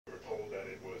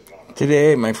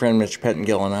Today, my friend Mr.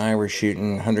 Pettingill and I were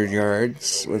shooting 100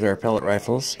 yards with our pellet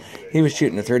rifles. He was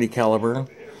shooting a 30 caliber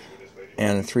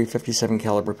and 357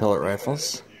 caliber pellet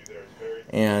rifles,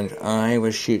 and I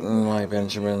was shooting my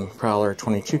Benjamin Prowler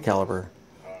 22 caliber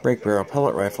break barrel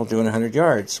pellet rifle doing 100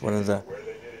 yards. One of the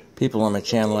people on my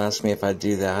channel asked me if I'd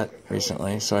do that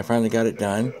recently, so I finally got it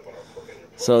done.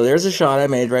 So there's a shot I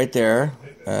made right there.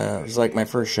 It was like my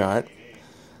first shot.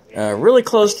 Really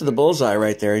close to the bullseye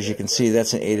right there. As you can see,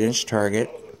 that's an 8-inch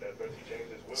target.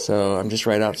 So I'm just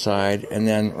right outside. And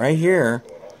then right here,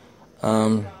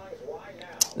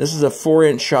 this is a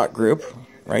 4-inch shot group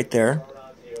right there.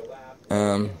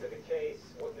 That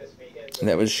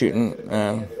was shooting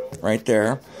right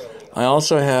there. I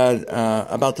also had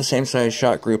about the same size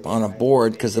shot group on a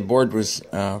board because the board was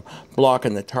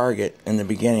blocking the target in the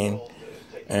beginning.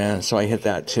 And so I hit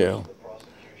that too.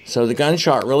 So the gun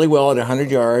shot really well at 100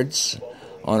 yards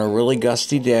on a really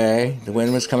gusty day. The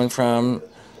wind was coming from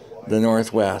the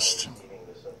northwest.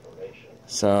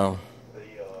 So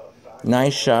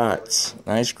nice shots,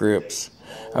 nice groups.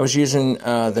 I was using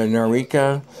the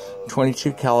Norica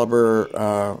 22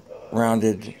 caliber round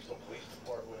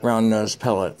nose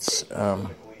pellets,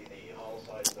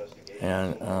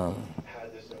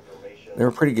 they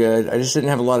were pretty good. I just didn't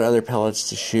have a lot of other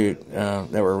pellets to shoot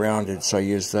that were rounded, so I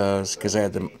used those because I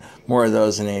had more of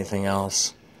those than anything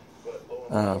else.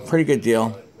 Pretty good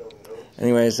deal.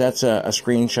 Anyways, that's a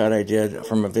screenshot I did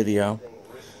from a video,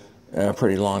 a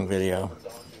pretty long video.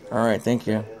 All right, thank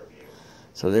you.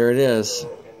 So there it is,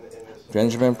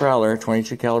 Benjamin Prowler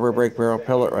 22 caliber break barrel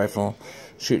pellet rifle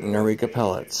shooting Norica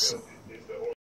pellets.